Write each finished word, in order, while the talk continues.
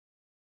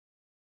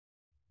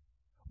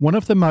One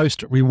of the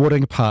most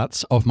rewarding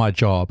parts of my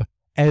job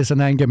as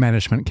an anger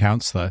management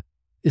counsellor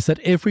is that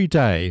every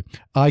day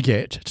I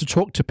get to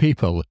talk to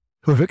people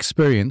who have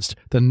experienced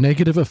the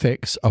negative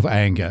effects of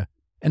anger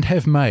and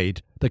have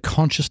made the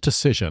conscious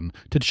decision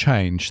to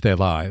change their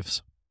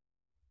lives.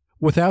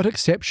 Without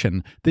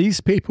exception, these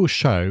people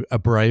show a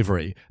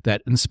bravery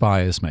that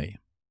inspires me.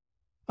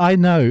 I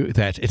know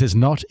that it is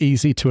not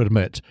easy to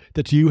admit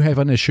that you have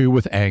an issue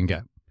with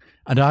anger,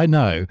 and I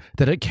know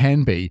that it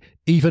can be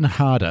even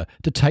harder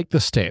to take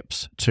the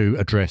steps to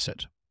address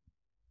it.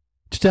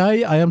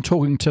 Today I am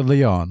talking to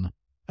Leon,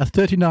 a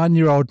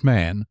 39-year-old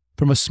man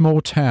from a small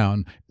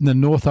town in the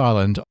North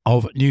Island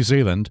of New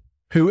Zealand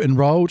who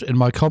enrolled in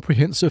my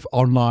comprehensive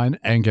online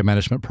anger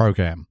management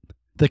program,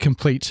 the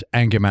Complete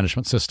Anger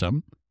Management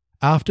System,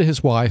 after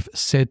his wife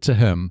said to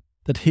him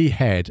that he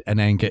had an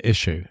anger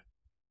issue.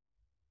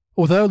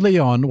 Although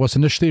Leon was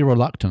initially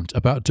reluctant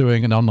about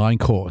doing an online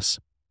course,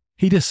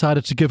 he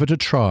decided to give it a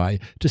try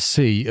to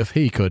see if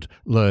he could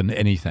learn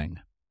anything.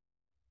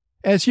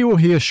 As you will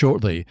hear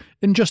shortly,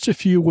 in just a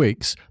few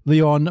weeks,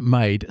 Leon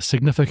made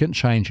significant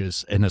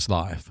changes in his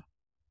life.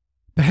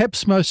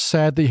 Perhaps most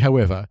sadly,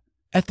 however,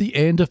 at the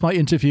end of my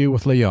interview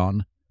with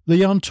Leon,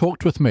 Leon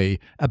talked with me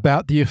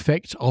about the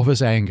effect of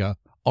his anger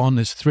on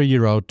his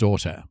 3-year-old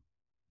daughter.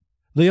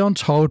 Leon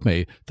told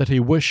me that he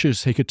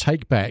wishes he could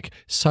take back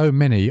so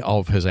many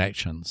of his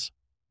actions.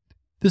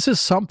 This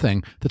is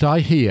something that I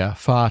hear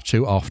far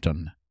too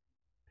often.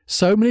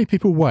 So many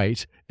people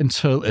wait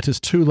until it is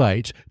too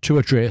late to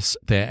address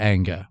their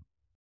anger.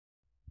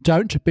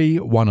 Don't be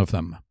one of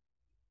them.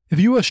 If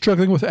you are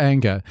struggling with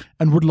anger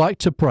and would like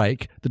to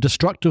break the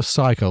destructive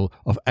cycle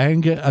of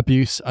anger,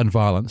 abuse, and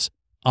violence,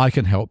 I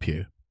can help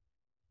you.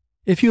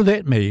 If you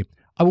let me,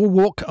 I will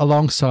walk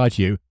alongside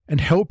you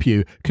and help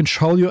you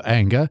control your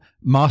anger,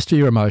 master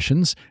your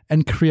emotions,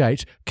 and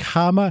create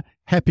calmer,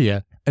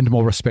 happier, and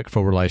more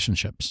respectful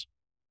relationships.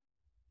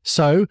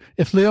 So,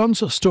 if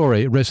Leon's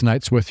story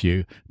resonates with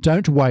you,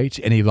 don't wait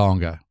any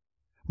longer.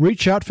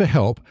 Reach out for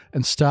help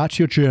and start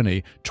your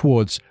journey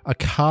towards a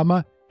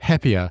calmer,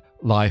 happier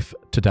life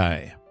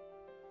today.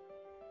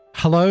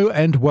 Hello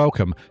and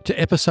welcome to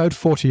episode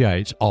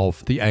 48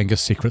 of the Anger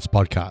Secrets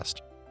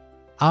podcast.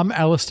 I'm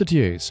Alistair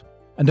Hughes,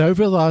 and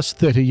over the last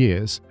 30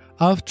 years,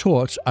 I've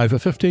taught over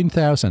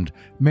 15,000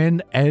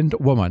 men and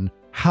women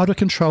how to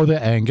control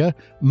their anger,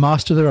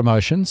 master their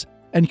emotions,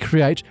 and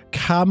create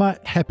calmer,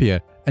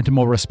 happier, and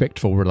more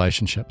respectful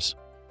relationships.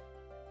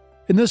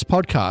 In this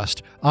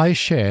podcast, I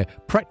share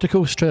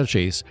practical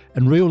strategies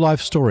and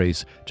real-life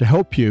stories to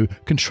help you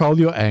control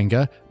your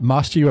anger,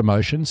 master your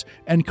emotions,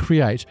 and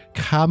create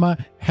calmer,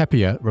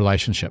 happier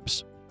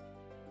relationships.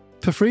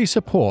 For free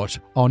support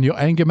on your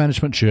anger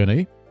management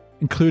journey,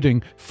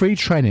 including free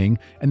training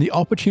and the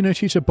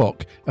opportunity to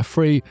book a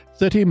free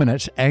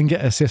 30-minute anger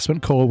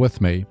assessment call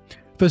with me,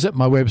 visit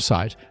my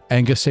website,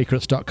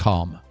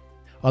 angersecrets.com.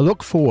 I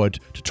look forward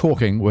to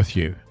talking with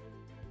you.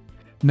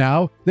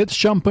 Now, let's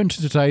jump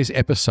into today's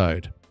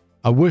episode.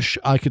 I wish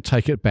I could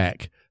take it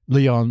back,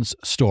 Leon's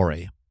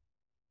story.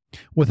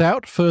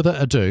 Without further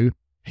ado,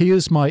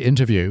 here's my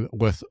interview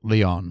with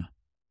Leon.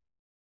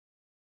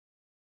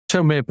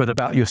 Tell me a bit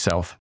about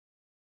yourself.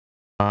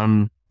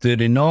 I'm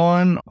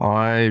 39.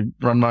 I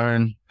run my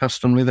own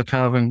custom leather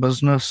carving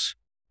business,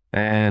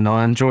 and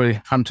I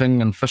enjoy hunting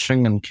and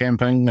fishing and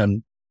camping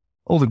and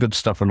all the good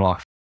stuff in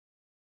life.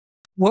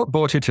 What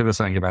brought you to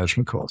this anger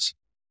management course?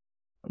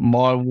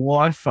 My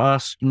wife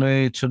asked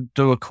me to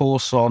do a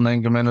course on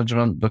anger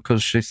management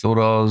because she thought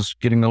I was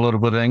getting a little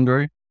bit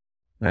angry,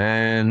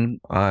 and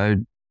I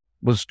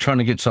was trying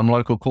to get some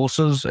local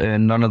courses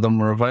and none of them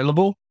were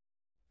available.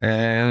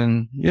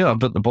 And yeah, I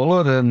bit the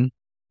bullet and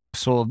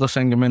saw this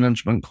anger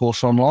management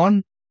course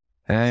online,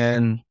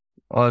 and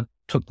I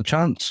took the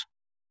chance.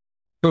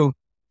 Cool.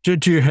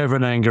 Did you have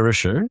an anger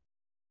issue?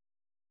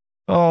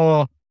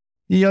 Oh,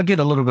 yeah, I get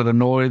a little bit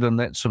annoyed and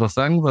that sort of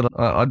thing, but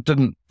I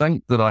didn't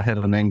think that I had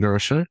an anger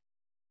issue.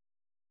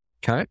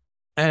 Okay.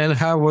 And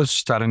how was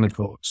starting the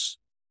course?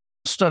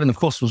 Starting the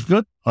course was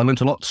good. I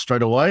learned a lot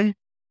straight away,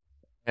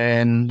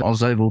 and I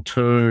was able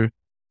to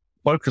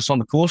focus on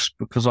the course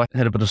because I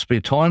had a bit of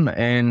spare time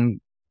and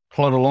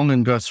plod along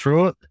and go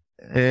through it.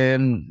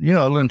 And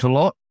yeah, I learned a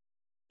lot.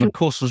 The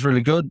course was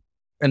really good,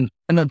 and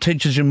it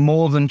teaches you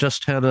more than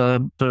just how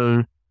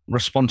to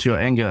respond to your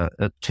anger.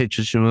 It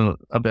teaches you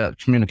about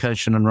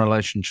communication and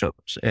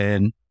relationships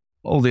and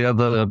all the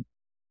other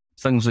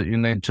things that you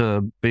need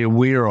to be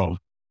aware of.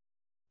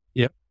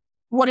 Yep.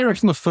 What do you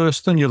reckon the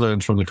first thing you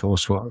learned from the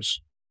course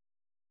was?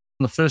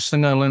 The first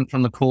thing I learned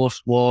from the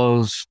course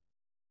was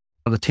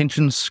the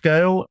tension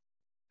scale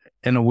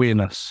and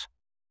awareness.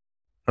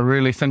 I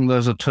really think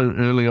those are two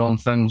early on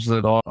things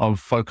that I've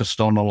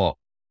focused on a lot.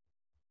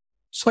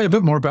 Say a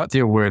bit more about the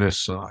awareness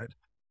side.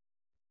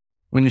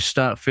 When you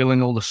start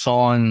feeling all the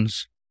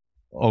signs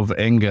of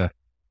anger,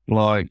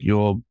 like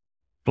your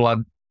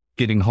blood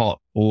getting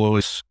hot or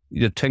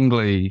your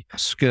tingly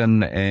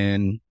skin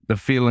and the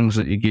feelings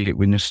that you get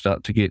when you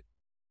start to get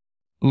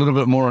a little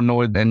bit more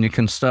annoyed, and you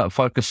can start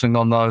focusing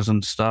on those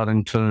and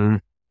starting to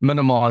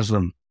minimize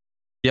them.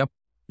 Yep.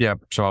 Yeah.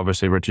 So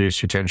obviously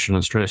reduce your tension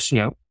and stress.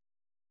 Yeah.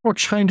 What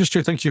changes do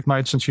you think you've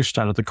made since you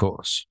started the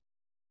course?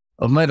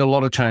 I've made a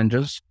lot of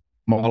changes.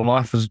 My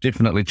life has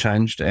definitely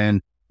changed,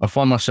 and I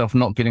find myself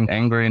not getting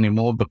angry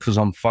anymore because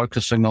I'm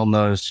focusing on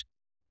those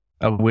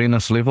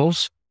awareness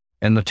levels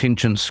and the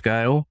tension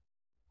scale.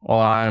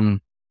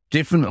 I'm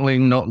definitely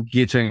not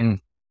getting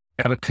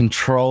out of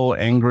control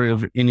angry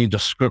of any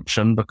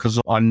description because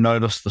I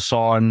notice the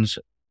signs,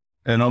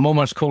 and I'm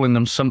almost calling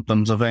them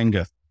symptoms of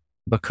anger,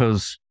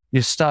 because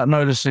you start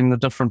noticing the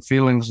different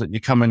feelings that you're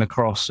coming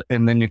across,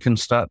 and then you can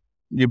start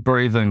your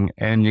breathing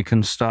and you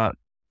can start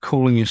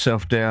cooling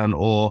yourself down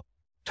or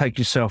take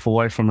yourself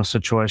away from a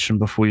situation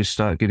before you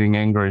start getting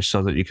angry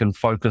so that you can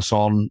focus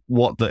on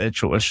what the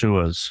actual issue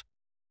is.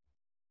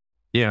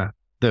 Yeah,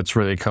 that's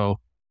really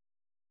cool.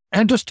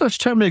 And just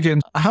tell me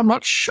again, how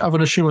much of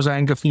an issue was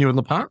anger for you in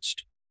the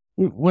past?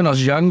 When I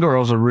was younger, I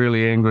was a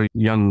really angry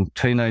young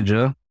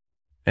teenager,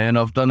 and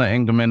I've done an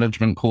anger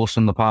management course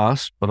in the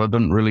past, but I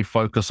didn't really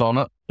focus on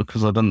it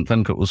because I didn't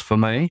think it was for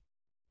me.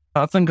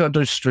 I think I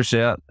do stress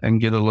out and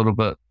get a little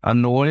bit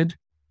annoyed,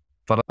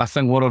 but I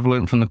think what I've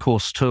learned from the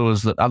course too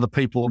is that other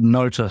people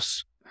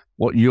notice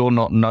what you're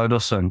not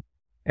noticing.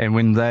 And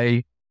when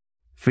they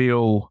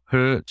feel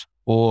hurt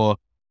or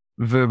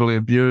verbally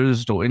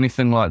abused or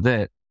anything like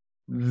that,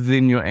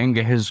 then your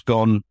anger has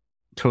gone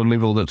to a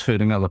level that's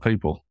hurting other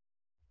people,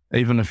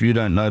 even if you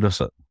don't notice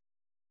it.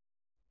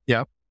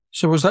 Yeah.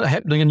 So was that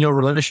happening in your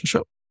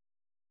relationship?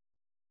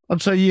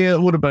 I'd say, yeah,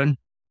 it would have been.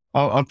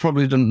 I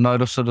probably didn't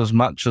notice it as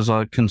much as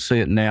I can see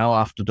it now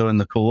after doing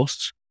the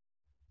course.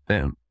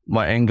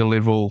 My anger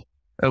level,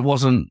 it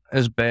wasn't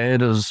as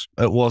bad as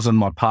it was in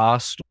my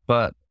past,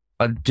 but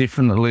I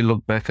definitely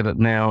look back at it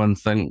now and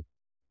think,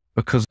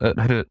 because it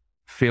hurt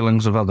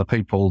feelings of other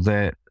people,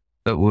 that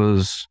it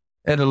was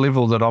at a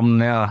level that I'm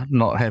now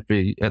not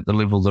happy at the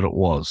level that it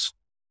was.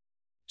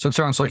 So it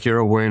sounds like your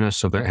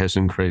awareness of that has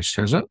increased,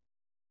 has it?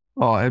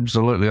 Oh,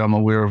 absolutely. I'm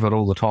aware of it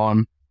all the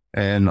time,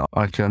 and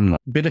I can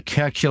better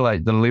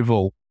calculate the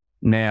level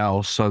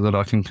now so that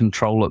I can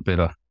control it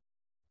better.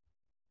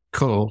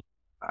 Cool.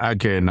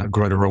 Again,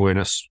 greater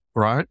awareness,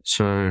 right?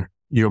 So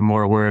you're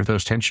more aware of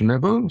those tension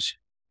levels?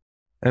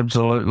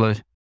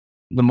 Absolutely.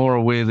 The more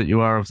aware that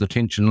you are of the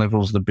tension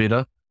levels, the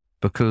better,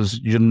 because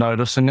you're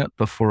noticing it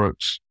before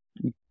it's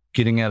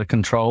getting out of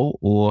control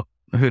or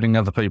hurting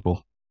other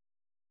people.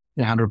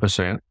 Yeah,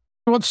 100%.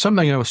 What's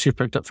something else you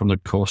picked up from the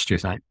course, do you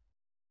think?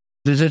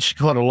 There's actually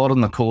quite a lot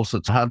in the course.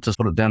 It's hard to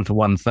put it down to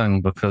one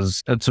thing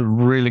because it's a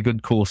really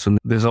good course and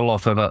there's a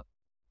lot of it.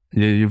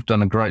 Yeah, you've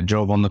done a great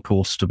job on the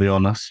course, to be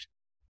honest.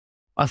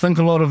 I think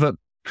a lot of it,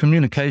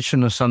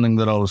 communication is something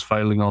that I was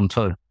failing on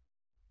too.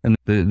 And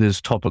there's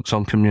topics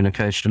on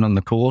communication in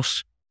the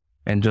course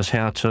and just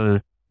how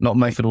to not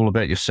make it all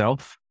about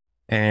yourself,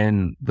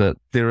 and that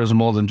there is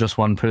more than just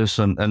one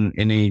person in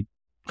any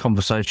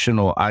conversation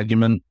or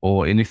argument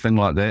or anything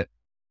like that.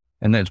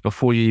 And that's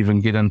before you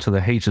even get into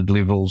the heated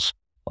levels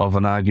of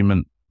an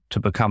argument to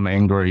become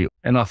angry.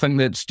 And I think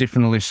that's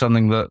definitely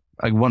something that,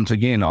 once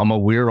again, I'm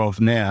aware of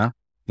now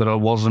that I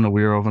wasn't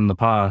aware of in the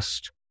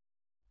past.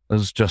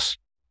 Is just,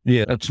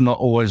 yeah, it's not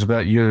always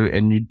about you,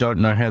 and you don't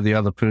know how the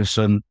other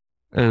person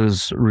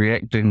is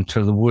reacting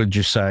to the words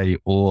you say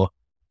or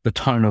the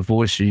tone of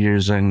voice you're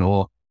using,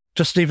 or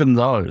just even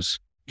those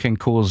can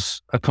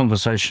cause a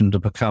conversation to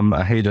become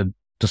a heated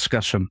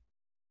discussion.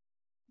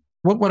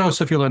 What else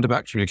have you learned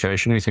about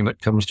communication? Anything that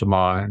comes to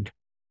mind?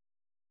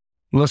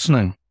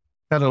 Listening,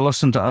 how to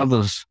listen to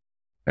others.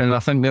 And I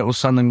think that was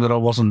something that I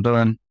wasn't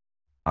doing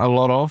a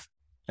lot of,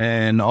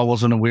 and I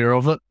wasn't aware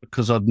of it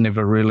because I'd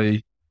never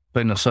really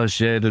been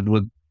associated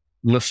with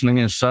listening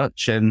as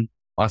such. And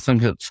I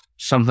think it's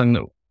something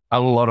that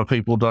a lot of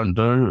people don't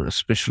do,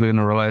 especially in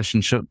a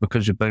relationship,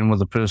 because you've been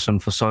with a person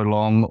for so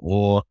long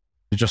or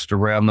you're just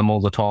around them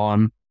all the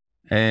time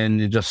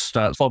and you just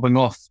start fobbing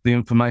off the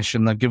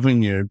information they're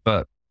giving you.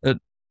 But it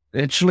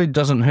actually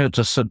doesn't hurt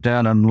to sit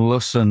down and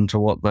listen to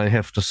what they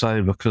have to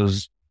say,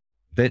 because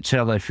that's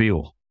how they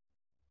feel.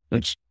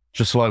 It's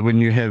just like when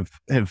you have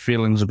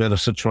feelings about a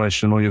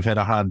situation or you've had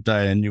a hard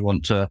day and you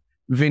want to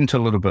vent a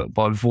little bit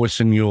by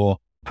voicing your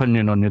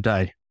opinion on your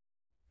day,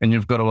 and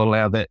you've got to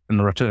allow that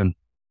in return.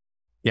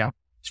 Yeah,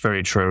 it's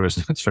very true,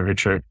 isn't it? It's very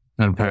true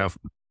and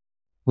powerful.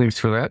 Thanks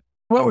for that.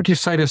 What would you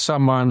say to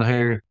someone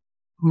who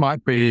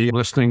might be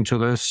listening to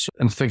this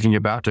and thinking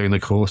about doing the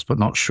course but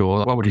not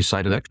sure? What would you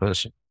say to that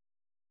person?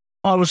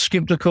 I was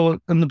skeptical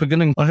in the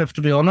beginning, I have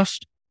to be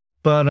honest.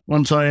 But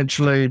once I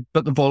actually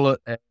bit the bullet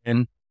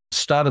and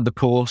started the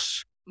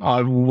course,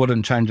 I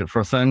wouldn't change it for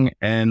a thing.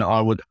 And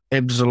I would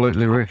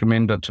absolutely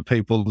recommend it to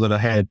people that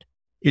have had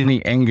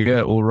any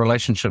anger or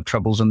relationship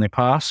troubles in their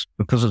past,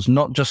 because it's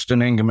not just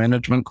an anger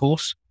management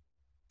course.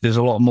 There's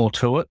a lot more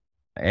to it.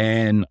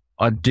 And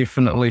I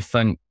definitely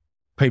think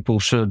people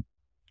should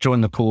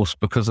join the course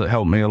because it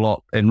helped me a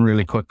lot and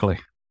really quickly.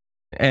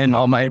 And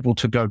I'm able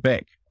to go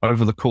back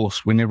over the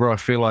course whenever I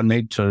feel I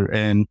need to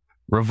and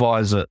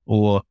revise it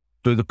or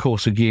do the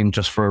course again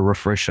just for a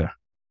refresher.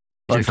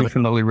 I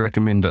definitely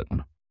recommend it.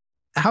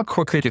 How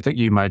quickly do you think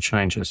you made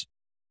changes?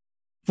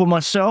 For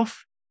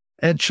myself,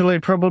 Actually,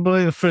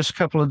 probably the first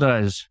couple of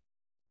days,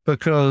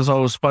 because I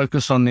was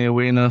focused on the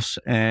awareness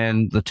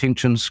and the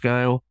tension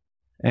scale.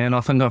 And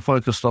I think I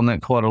focused on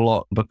that quite a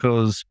lot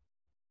because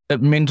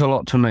it meant a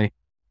lot to me.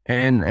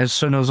 And as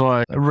soon as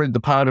I read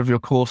the part of your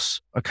course,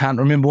 I can't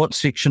remember what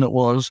section it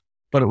was,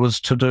 but it was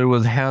to do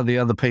with how the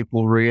other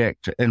people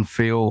react and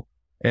feel.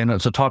 And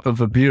it's a type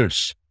of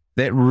abuse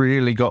that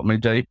really got me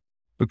deep,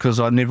 because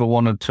I never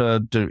wanted to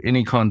do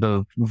any kind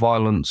of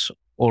violence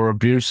or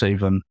abuse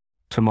even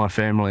to my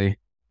family.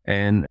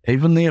 And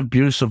even the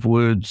abuse of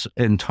words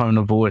and tone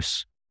of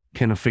voice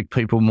can affect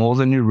people more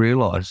than you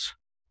realize.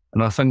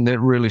 And I think that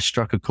really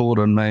struck a chord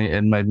in me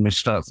and made me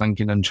start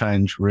thinking and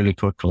change really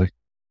quickly.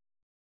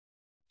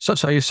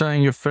 So you're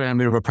saying your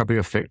family were probably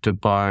affected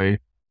by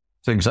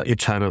things like your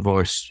tone of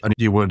voice, and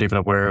you weren't even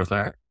aware of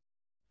that?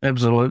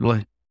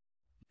 Absolutely.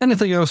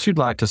 Anything else you'd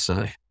like to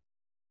say?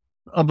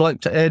 I'd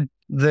like to add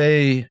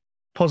the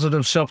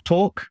positive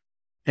self-talk.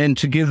 And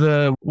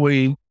together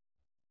we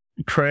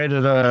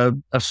created a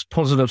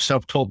positive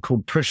self-talk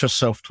called precious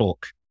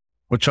self-talk,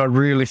 which I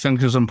really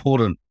think is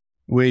important,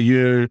 where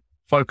you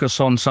focus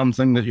on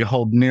something that you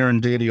hold near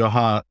and dear to your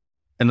heart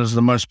and is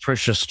the most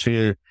precious to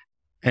you,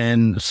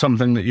 and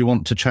something that you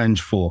want to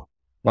change for,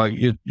 like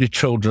your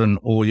children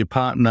or your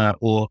partner,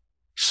 or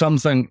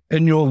something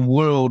in your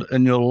world,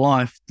 in your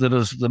life, that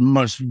is the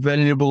most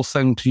valuable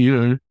thing to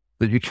you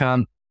that you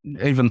can't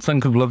even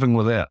think of living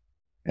without.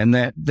 And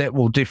that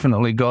will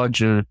definitely guide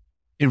you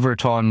every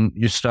time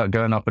you start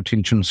going up a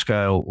tension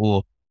scale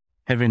or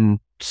having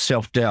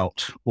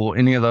self-doubt or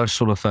any of those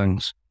sort of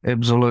things.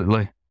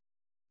 Absolutely.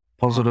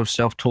 Positive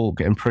self-talk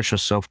and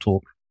precious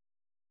self-talk.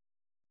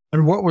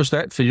 And what was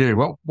that for you?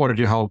 What did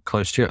you hold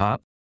close to your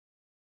heart?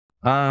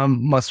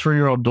 My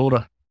 3-year-old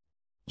daughter.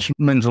 She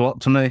means a lot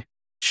to me.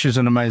 She's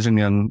an amazing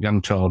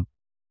young child.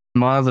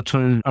 My other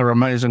 2 are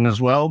amazing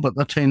as well, but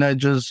the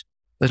teenagers,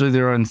 they do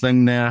their own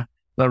thing now.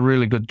 They're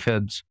really good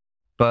kids.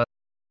 But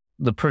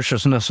the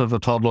preciousness of a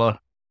toddler,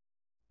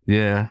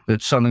 yeah,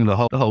 it's something to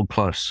hold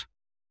close.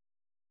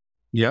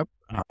 Yep.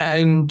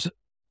 And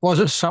was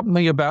it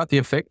something about the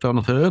effect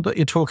on her that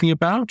you're talking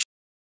about?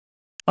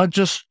 I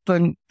just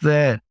think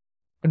that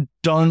I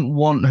don't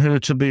want her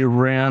to be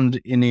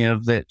around any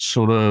of that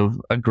sort of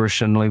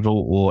aggression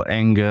level or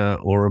anger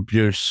or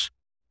abuse.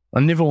 I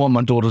never want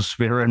my daughters to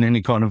be around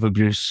any kind of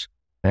abuse.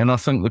 And I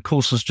think the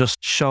course is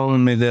just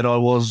showing me that I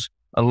was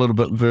a little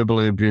bit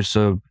verbally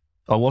abusive.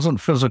 I wasn't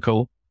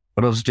physical,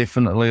 but I was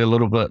definitely a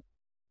little bit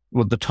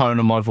with the tone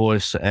of my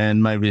voice,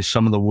 and maybe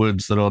some of the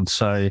words that I'd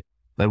say,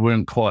 they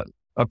weren't quite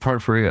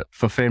appropriate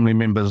for family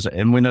members.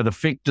 And when it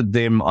affected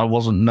them, I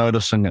wasn't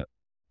noticing it.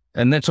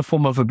 And that's a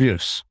form of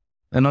abuse.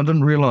 And I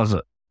didn't realize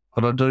it,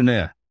 but I do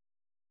now.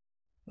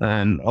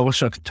 And I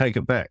wish I could take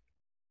it back.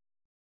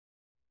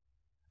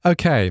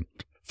 Okay,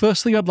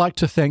 firstly, I'd like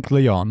to thank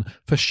Leon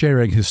for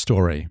sharing his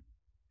story.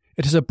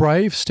 It is a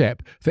brave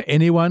step for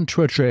anyone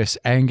to address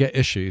anger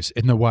issues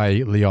in the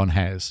way Leon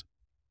has.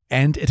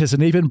 And it is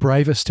an even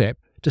braver step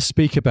to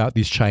speak about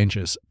these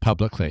changes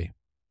publicly.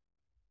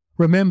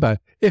 Remember,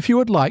 if you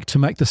would like to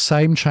make the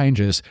same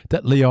changes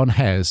that Leon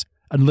has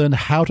and learn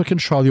how to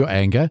control your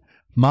anger,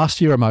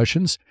 master your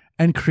emotions,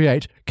 and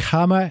create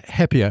calmer,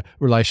 happier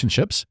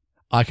relationships,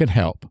 I can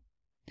help.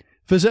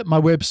 Visit my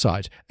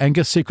website,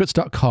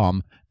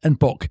 angersecrets.com, and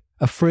book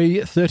a free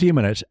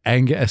 30-minute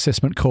anger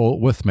assessment call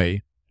with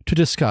me to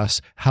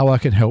discuss how I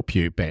can help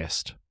you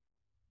best.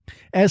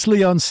 As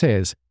Leon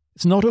says,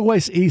 it's not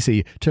always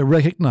easy to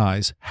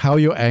recognize how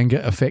your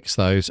anger affects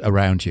those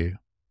around you.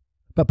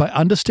 But by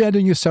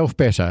understanding yourself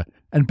better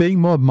and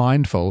being more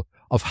mindful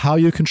of how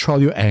you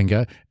control your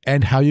anger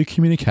and how you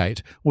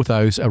communicate with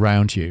those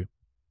around you,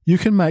 you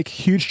can make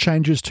huge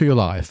changes to your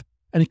life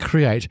and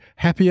create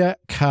happier,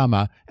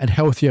 calmer, and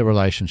healthier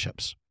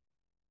relationships.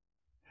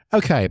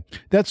 Okay,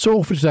 that's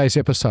all for today's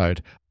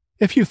episode.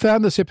 If you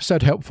found this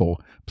episode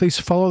helpful, please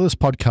follow this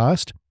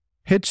podcast,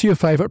 head to your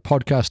favorite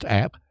podcast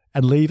app,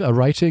 and leave a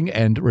rating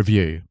and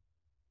review.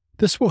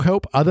 This will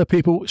help other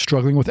people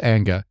struggling with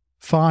anger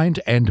find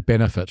and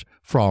benefit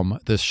from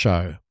this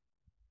show.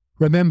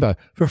 Remember,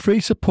 for free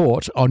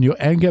support on your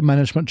anger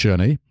management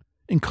journey,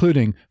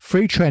 including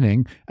free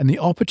training and the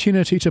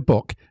opportunity to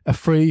book a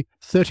free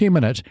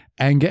 30-minute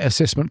anger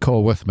assessment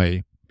call with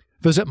me,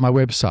 visit my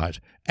website,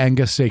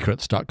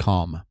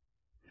 angersecrets.com.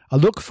 I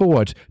look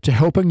forward to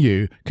helping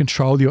you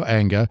control your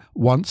anger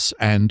once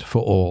and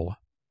for all.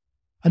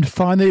 And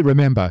finally,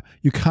 remember,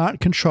 you can't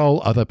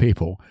control other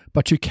people,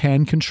 but you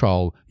can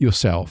control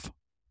yourself.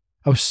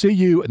 I'll see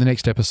you in the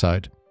next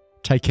episode.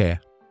 Take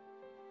care.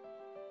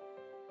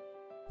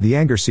 The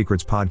Anger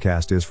Secrets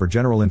podcast is for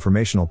general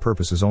informational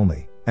purposes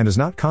only, and does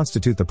not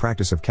constitute the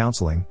practice of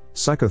counseling,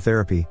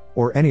 psychotherapy,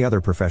 or any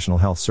other professional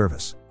health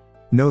service.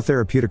 No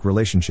therapeutic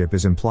relationship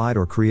is implied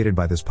or created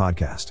by this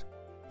podcast.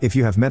 If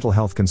you have mental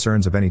health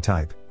concerns of any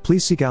type,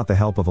 please seek out the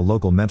help of a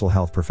local mental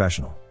health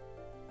professional.